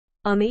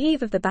On the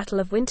eve of the Battle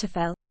of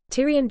Winterfell,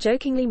 Tyrion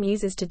jokingly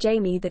muses to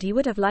Jaime that he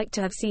would have liked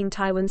to have seen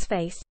Tywin's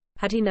face,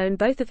 had he known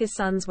both of his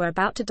sons were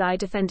about to die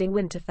defending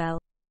Winterfell.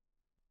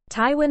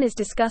 Tywin is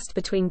discussed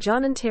between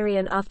Jon and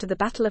Tyrion after the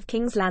Battle of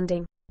King's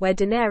Landing, where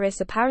Daenerys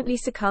apparently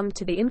succumbed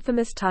to the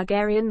infamous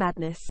Targaryen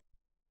madness.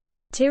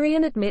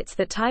 Tyrion admits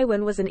that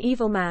Tywin was an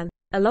evil man,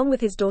 along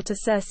with his daughter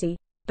Cersei,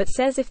 but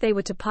says if they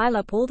were to pile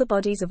up all the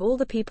bodies of all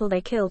the people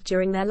they killed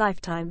during their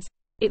lifetimes,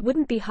 it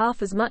wouldn't be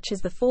half as much as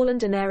the fallen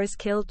Daenerys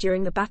killed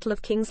during the Battle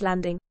of King's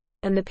Landing,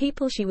 and the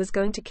people she was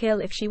going to kill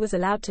if she was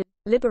allowed to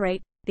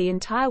liberate the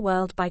entire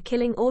world by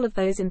killing all of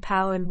those in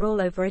power and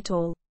rule over it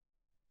all.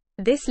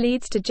 This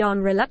leads to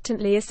Jon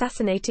reluctantly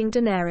assassinating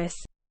Daenerys.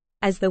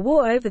 As the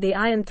war over the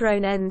Iron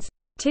Throne ends,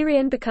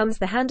 Tyrion becomes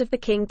the Hand of the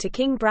King to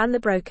King Bran the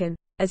Broken,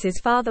 as his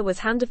father was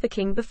Hand of the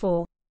King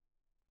before.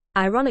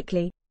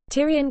 Ironically,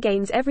 Tyrion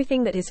gains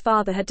everything that his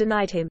father had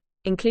denied him,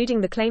 including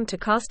the claim to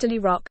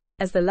Casterly Rock,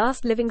 as the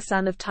last living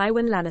son of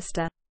Tywin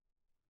Lannister.